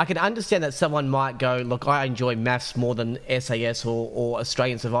mean, I can understand that someone might go, look, I enjoy maths more than SAS or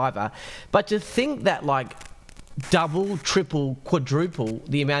Australian Survivor, but to think that like double, triple, quadruple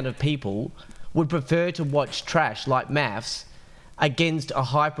the amount of people would prefer to watch trash like maths against a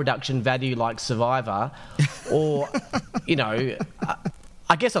high production value like Survivor, or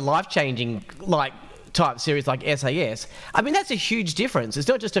I guess a life-changing like type series like SAS. I mean, that's a huge difference. It's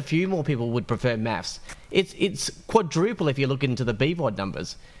not just a few more people would prefer maths. It's quadruple if you look into the BVOD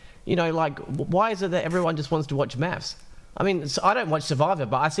numbers. Like, why is it that everyone just wants to watch maths? I mean, I don't watch Survivor,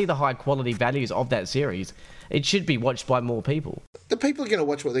 but I see the high quality values of that series. It should be watched by more people. The people are going to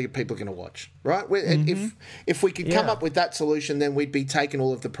watch what the people are going to watch, right? If we could come up with that solution, then we'd be taking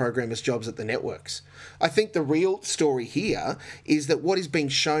all of the programmers' jobs at the networks. I think the real story here is that what is being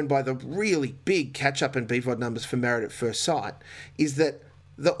shown by the really big catch-up in BVOD numbers for Married at First Sight is that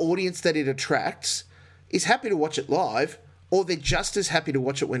the audience that it attracts is happy to watch it live, or they're just as happy to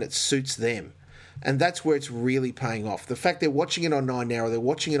watch it when it suits them. And that's where it's really paying off. The fact they're watching it on 9 Now, or they're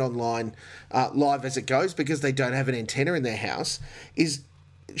watching it online live as it goes because they don't have an antenna in their house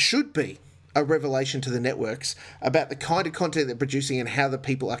should be a revelation to the networks about the kind of content they're producing and how the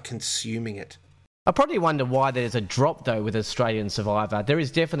people are consuming it. I probably wonder why there's a drop, though, with Australian Survivor. There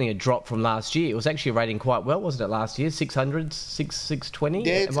is definitely a drop from last year. It was actually rating quite well, wasn't it, last year? 600, 620?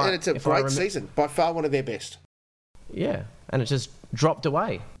 Yeah, and it's a great season. By far one of their best. Yeah, and it just dropped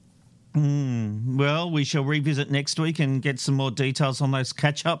away. Well, we shall revisit next week and get some more details on those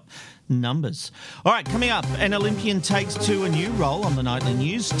catch-up numbers. All right, coming up, an Olympian takes to a new role on the Nightly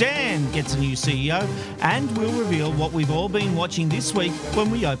News. Stan gets a new CEO, and we'll reveal what we've all been watching this week when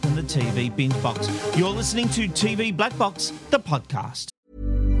we open the TV Binge Box. You're listening to TV Black Box, the podcast.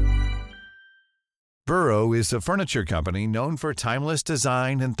 Burrow is a furniture company known for timeless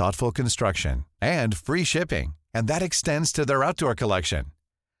design and thoughtful construction, and free shipping, and that extends to their outdoor collection.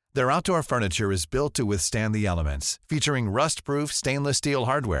 Their outdoor furniture is built to withstand the elements, featuring rust-proof stainless steel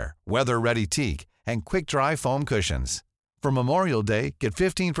hardware, weather-ready teak, and quick-dry foam cushions. For Memorial Day, get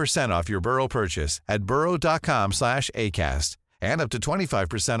 15% off your Burrow purchase at burrow.com/ACAST and up to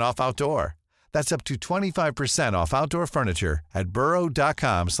 25% off outdoor. That's up to 25% off outdoor furniture at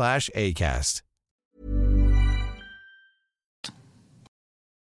burrow.com/ACAST.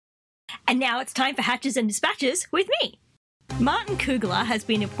 And now it's time for Hatches and Dispatches with me. Martin Kugler has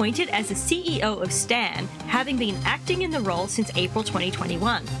been appointed as the CEO of Stan, having been acting in the role since April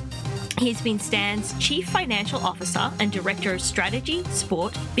 2021. He has been Stan's Chief Financial Officer and Director of Strategy,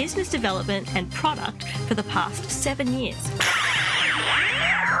 Sport, Business Development and Product for the past 7 years.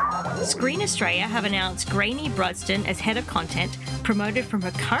 Screen Australia have announced Grainey Brudston as Head of Content, promoted from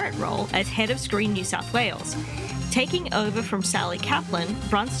her current role as Head of Screen New South Wales. Taking over from Sally Kaplan,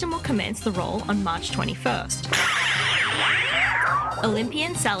 Brunston will commence the role on March 21st.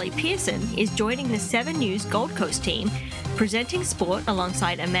 Olympian Sally Pearson is joining the 7 News Gold Coast team, presenting sport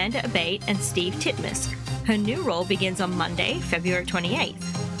alongside Amanda Abate and Steve Titmus. Her new role begins on Monday, February 28th.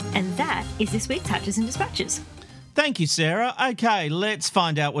 And that is this week's Hatches and Dispatches. Thank you, Sarah. Okay, let's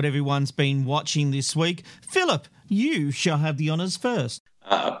find out what everyone's been watching this week. Philip, you shall have the honours first.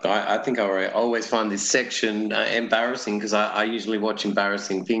 I think I always find this section embarrassing because I usually watch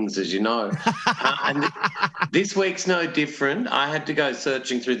embarrassing things, as you know. And this week's no different. I had to go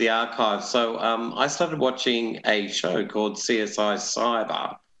searching through the archives. So I started watching a show called CSI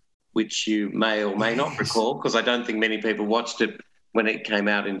Cyber, which you may or may not recall because I don't think many people watched it when it came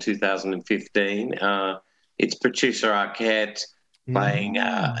out in 2015. It's Patricia Arquette playing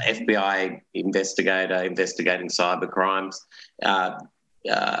FBI investigator investigating cyber crimes.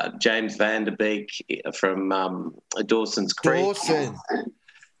 James Van Der Beek from Dawson's Creek.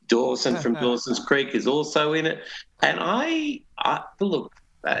 Dawson from Dawson's Creek is also in it. And I look,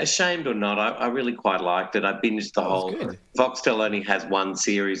 ashamed or not, I really quite liked it. I binged the whole. Foxtel only has one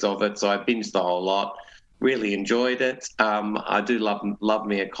series of it, so I binged the whole lot. Really enjoyed it. I do love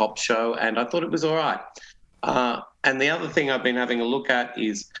me a cop show, and I thought it was all right. And the other thing I've been having a look at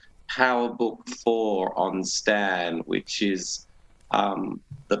is Power Book 4 on Stan, which is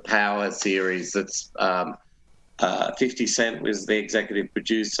the Power series. That's 50 Cent was the executive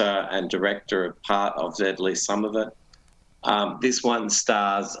producer and director of part of at least some of it. This one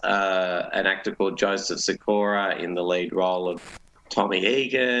stars an actor called Joseph Sikora in the lead role of Tommy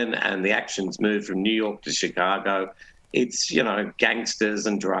Egan, and the action's moved from New York to Chicago. It's, gangsters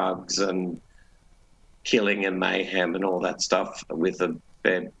and drugs and killing and mayhem and all that stuff with a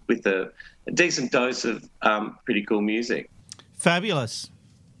decent dose of pretty cool music. Fabulous.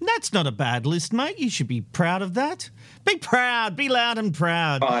 That's not a bad list, mate. You should be proud of that. Be proud. Be loud and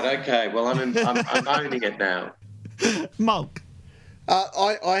proud. Right, okay. Well, I'm owning it now. Mulk.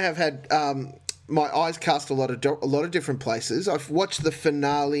 I have had my eyes cast a lot of different places. I've watched the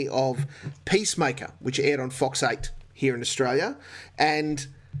finale of Peacemaker, which aired on Fox 8 here in Australia, and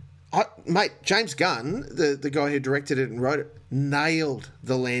James Gunn, the guy who directed it and wrote it, nailed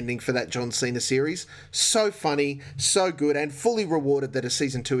the landing for that John Cena series. So funny, so good, and fully rewarded that a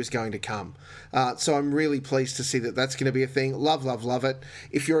season 2 is going to come. So I'm really pleased to see that that's going to be a thing. Love, love, love it.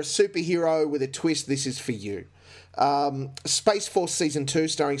 If you're a superhero with a twist, this is for you. Space Force Season 2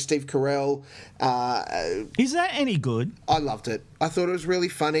 starring Steve Carell. Is that any good? I loved it. I thought it was really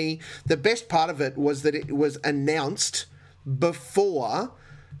funny. The best part of it was that it was announced before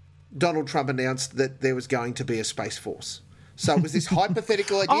Donald Trump announced that there was going to be a Space Force. So it was this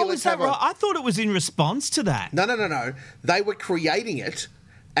hypothetical idea. Oh, is that right? I thought it was in response to that. No. They were creating it,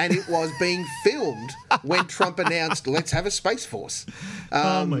 and it was being filmed when Trump announced, let's have a Space Force.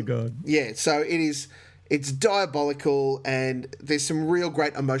 Oh, my God. Yeah, so it's diabolical, and there's some real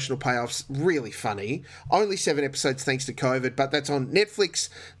great emotional payoffs, really funny. Only 7 episodes thanks to COVID, but that's on Netflix.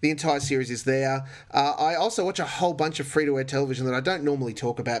 The entire series is there. I also watch a whole bunch of free-to-air television that I don't normally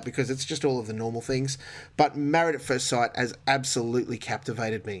talk about because it's just all of the normal things, but Married at First Sight has absolutely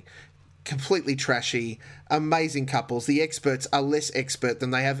captivated me. Completely trashy, amazing couples. The experts are less expert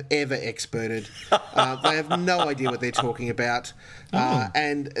than they have ever experted. They have no idea what they're talking about.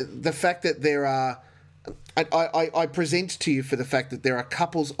 And the fact that there are... I present to you for the fact that there are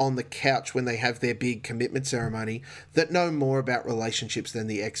couples on the couch when they have their big commitment ceremony that know more about relationships than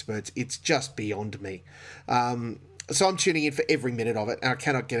the experts. It's just beyond me. So I'm tuning in for every minute of it, and I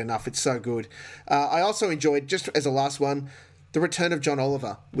cannot get enough. It's so good. I also enjoyed, just as a last one, the return of John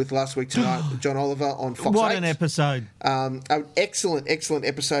Oliver with Last Week Tonight. John Oliver on Fox 8. What an episode. An excellent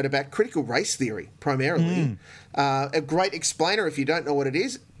episode about critical race theory, primarily. A great explainer if you don't know what it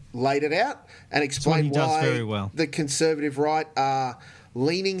is. Laid it out and explained why the conservative right are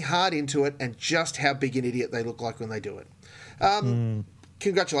leaning hard into it and just how big an idiot they look like when they do it.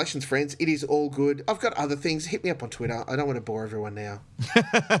 Congratulations, friends. It is all good. I've got other things. Hit me up on Twitter. I don't want to bore everyone now.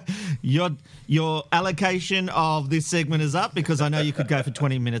 Your allocation of this segment is up because I know you could go for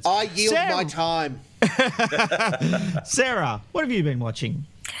 20 minutes. I yield my time. Sarah, what have you been watching?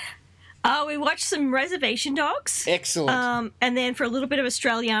 We watched some Reservation Dogs. Excellent. And then for a little bit of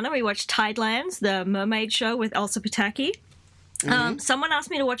Australiana, we watched Tidelands, the mermaid show with Elsa Pataki. Someone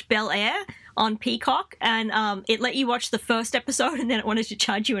asked me to watch Bel Air on Peacock, and it let you watch the first episode, and then it wanted to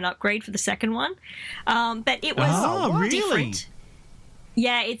charge you an upgrade for the second one. But it was different.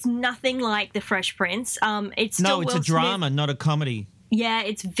 Yeah, it's nothing like The Fresh Prince. It's still it's a drama, not a comedy. Yeah,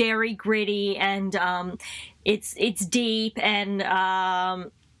 it's very gritty, and it's deep,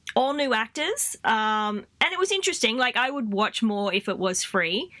 and all new actors, and it was interesting. Like, I would watch more if it was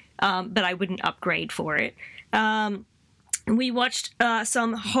free, but I wouldn't upgrade for it. We watched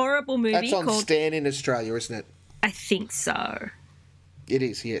some horrible movie That's on called... Stan in Australia, isn't it? I think so. It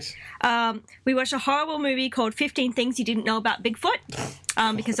is, yes. We watched a horrible movie called 15 Things You Didn't Know About Bigfoot,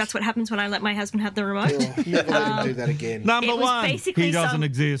 because that's what happens when I let my husband have the remote. Never let him do that again. Number one, he doesn't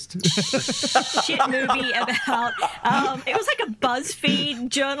exist. Shit movie about... it was like a BuzzFeed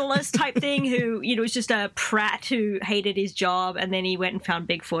journalist type thing who, was just a prat who hated his job, and then he went and found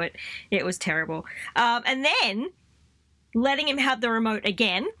Bigfoot. It was terrible. And then, letting him have the remote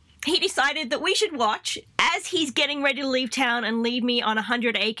again... he decided that we should watch, as he's getting ready to leave town and leave me on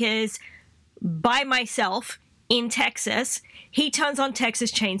 100 acres by myself in Texas, he turns on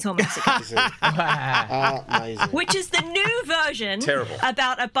Texas Chainsaw Massacre. Amazing. Which is the new version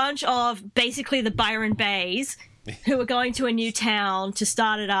about a bunch of basically the Byron Bays who are going to a new town to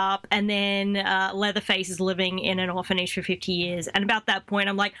start it up, and then Leatherface is living in an orphanage for 50 years. And about that point,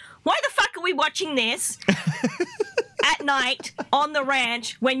 I'm like, why the fuck are we watching this at night on the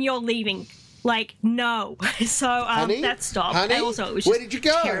ranch when you're leaving? Like, no. So that stopped. Honey, and also, it was where just did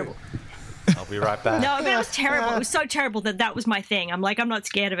you go? terrible. I'll be right back. No, but it was terrible. It was so terrible that was my thing. I'm like, I'm not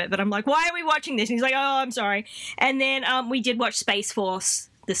scared of it, but I'm like, why are we watching this? And he's like, oh, I'm sorry. And then we did watch Space Force,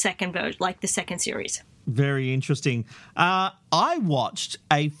 the second version, like the second series. Very interesting. I watched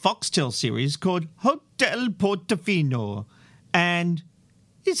a Foxtel series called Hotel Portofino, and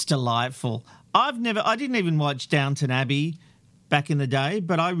it's delightful. I didn't even watch Downton Abbey back in the day,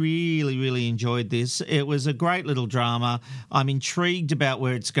 but I really, really enjoyed this. It was a great little drama. I'm intrigued about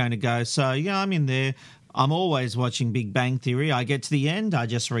where it's going to go. So, yeah, I'm in there. I'm always watching Big Bang Theory. I get to the end, I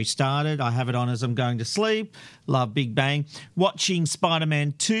just restarted. I have it on as I'm going to sleep. Love Big Bang. Watching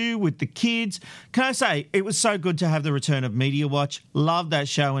Spider-Man 2 with the kids. Can I say, it was so good to have the return of Media Watch. Love that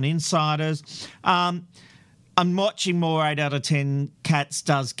show and Insiders. I'm watching more 8 out of 10 Cats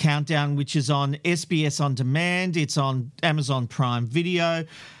Does Countdown, which is on SBS On Demand. It's on Amazon Prime Video.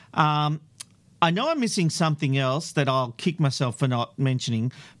 I know I'm missing something else that I'll kick myself for not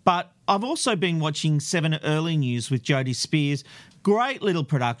mentioning, but I've also been watching 7 Early News with Jodie Spears. Great little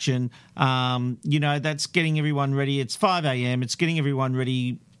production. That's getting everyone ready. It's 5 a.m. It's getting everyone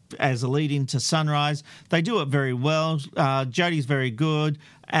ready as a lead into sunrise. They do it very well. Jodie's very good,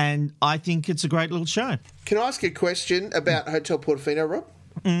 and I think it's a great little show. Can I ask a question about Hotel Portofino, Rob?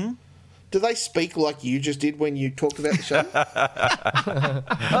 Mm. Do they speak like you just did when you talked about the show?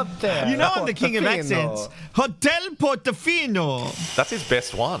 Up there. You know I'm the king of accents. Hotel Portofino. That's his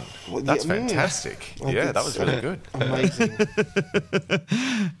best one. That's fantastic. Yeah, that was really good. Amazing.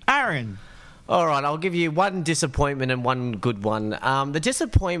 Aaron. All right, I'll give you one disappointment and one good one. The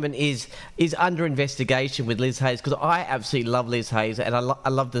disappointment is Under Investigation with Liz Hayes, because I absolutely love Liz Hayes and I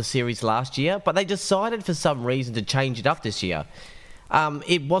loved the series last year, but they decided for some reason to change it up this year.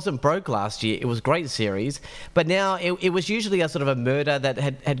 It wasn't broke last year. It was a great series. But now it was usually a sort of a murder that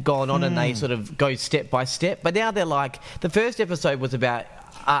had gone on and they sort of go step by step. But now they're like, the first episode was about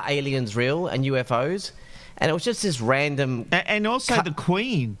are aliens real and UFOs? And it was just this random... And also the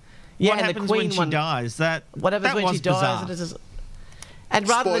Queen. Yeah, what and happens the Queen when she dies? What happens when she dies? Bizarre. And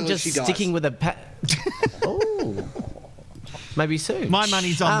rather than Spoilers, just she dies. sticking with a... Oh, maybe soon. My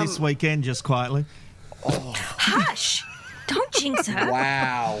money's on this weekend, just quietly. Hush! Don't jinx her.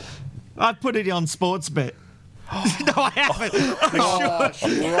 Wow. I put it on Sportsbet. No, I haven't. Gosh,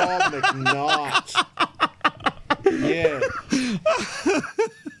 Rob McKnight. Yeah.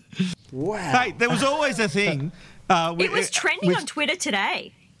 Wow. Hey, there was always a thing. It was trending on Twitter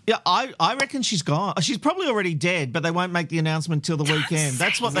today. Yeah, I reckon she's gone. She's probably already dead, but they won't make the announcement till the weekend.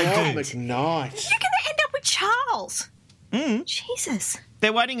 That's what they Rob do. McKnight. You're going to end up with Charles. Jesus.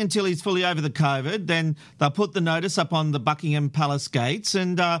 They're waiting until he's fully over the COVID. Then they'll put the notice up on the Buckingham Palace gates.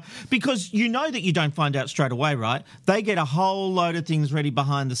 And because you know that you don't find out straight away, right? They get a whole load of things ready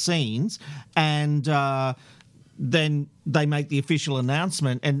behind the scenes. And then they make the official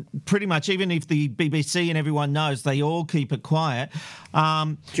announcement. And pretty much even if the BBC and everyone knows, they all keep it quiet. Do you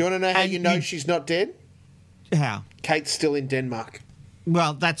want to know how you know she's not dead? How? Kate's still in Denmark.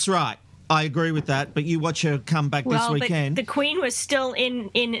 Well, that's right. I agree with that, but you watch her come back this weekend. But the Queen was still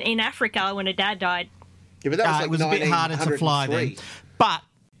in Africa when her dad died. Yeah, but that was like it was a bit harder to fly then. But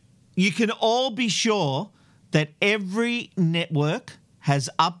you can all be sure that every network has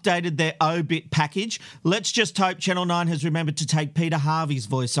updated their obit package. Let's just hope Channel 9 has remembered to take Peter Harvey's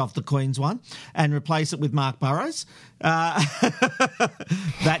voice off the Queen's one and replace it with Mark Burrows. That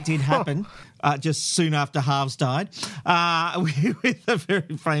did happen. Just soon after Harves died, with a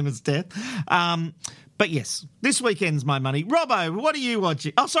very famous death. But yes, this weekend's my money. Robbo, what are you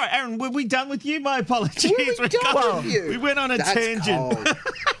watching? Oh, sorry, Aaron, were we done with you? My apologies. We went on a tangent.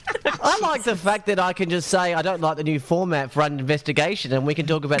 I like the fact that I can just say I don't like the new format for Under Investigation and we can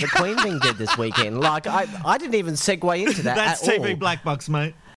talk about the Queen being dead this weekend. Like, I didn't even segue into that That's at TV all. Black Box,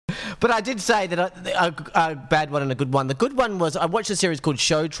 mate. But I did say that a bad one and a good one. The good one was I watched a series called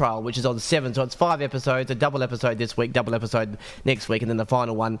Show Trial, which is on 7, so it's 5 episodes, a double episode this week, double episode next week, and then the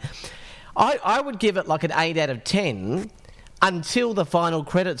final one. I would give it like an 8 out of 10 until the final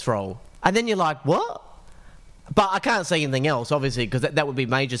credits roll. And then you're like, what? But I can't say anything else, obviously, because that would be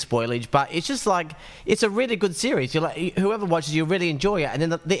major spoilage. But it's just like, it's a really good series. You're like, whoever watches, you'll really enjoy it. And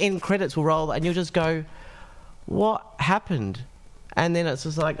then the end credits will roll, and you'll just go, what happened? And then it's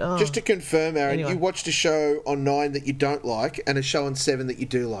just like, oh. Just to confirm, Aaron, Anyway. you watched a show on 9 that you don't like and a show on 7 that you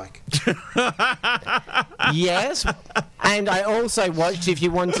do like. Yes. And I also watched, if you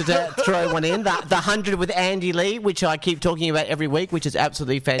wanted to throw one in, the 100 with Andy Lee, which I keep talking about every week, which is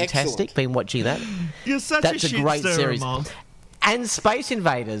absolutely fantastic. Excellent. Been watching that. You're such That's a a shit great stirrer, series. Mom. And Space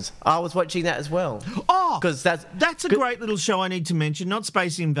Invaders. I was watching that as well. Oh, because that's a great little show I need to mention. Not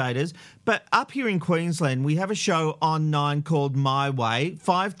Space Invaders, but up here in Queensland, we have a show on 9 called My Way,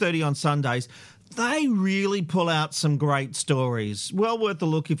 5:30 on Sundays. They really pull out some great stories. Well worth a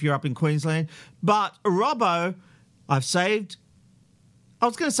look if you're up in Queensland. But Robbo, I've saved... I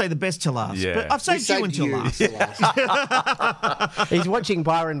was going to say the best till last, Yeah. but I've saved you until last. He's watching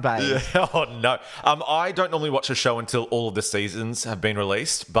Byron Bay. Yeah. Oh, no. I don't normally watch a show until all of the seasons have been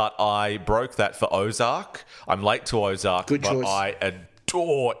released, but I broke that for Ozark. I'm late to Ozark, Good but choice. I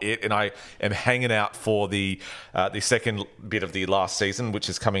adore it, and I am hanging out for the second bit of the last season, which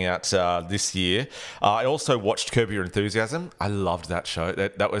is coming out this year. I also watched Curb Your Enthusiasm. I loved that show.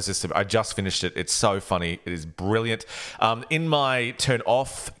 That was just... I just finished it. It's so funny. It is brilliant. In my turn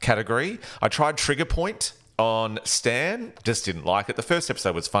off category, I tried Trigger Point on Stan. Just didn't like it. The first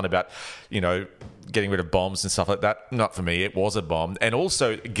episode was fun about, getting rid of bombs and stuff like that. Not for me. It was a bomb. And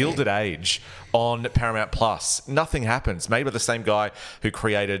also Gilded Age on Paramount Plus. Nothing happens. Made by the same guy who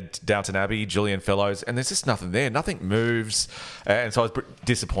created Downton Abbey, Julian Fellows, and there's just nothing there. Nothing moves. And so I was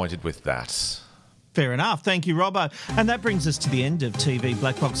disappointed with that. Fair enough. Thank you, Robbo. And that brings us to the end of TV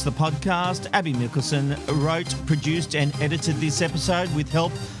Black Box, the podcast. Abby Mickelson wrote, produced and edited this episode with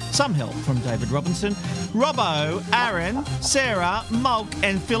some help from David Robinson. Robbo, Aaron, Sarah, Mulk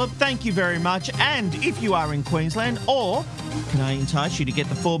and Philip, thank you very much. And if you are in Queensland, or can I entice you to get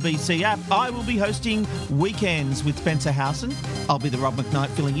the 4BC app, I will be hosting Weekends with Spencer Howson. I'll be the Rob McKnight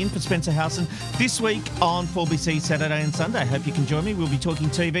filling in for Spencer Howson this week on 4BC Saturday and Sunday. Hope you can join me. We'll be talking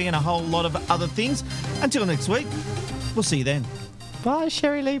TV and a whole lot of other things. Until next week, we'll see you then. Bye,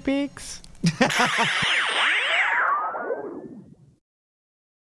 Sherry Lee Biggs.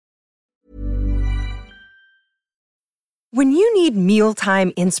 When you need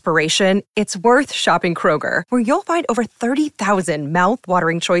mealtime inspiration, it's worth shopping Kroger, where you'll find over 30,000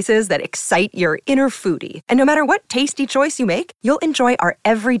 mouth-watering choices that excite your inner foodie. And no matter what tasty choice you make, you'll enjoy our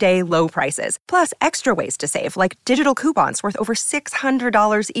everyday low prices, plus extra ways to save, like digital coupons worth over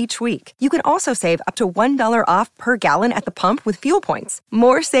 $600 each week. You can also save up to $1 off per gallon at the pump with fuel points.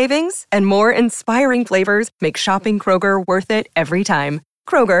 More savings and more inspiring flavors make shopping Kroger worth it every time.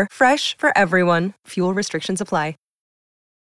 Kroger, fresh for everyone. Fuel restrictions apply.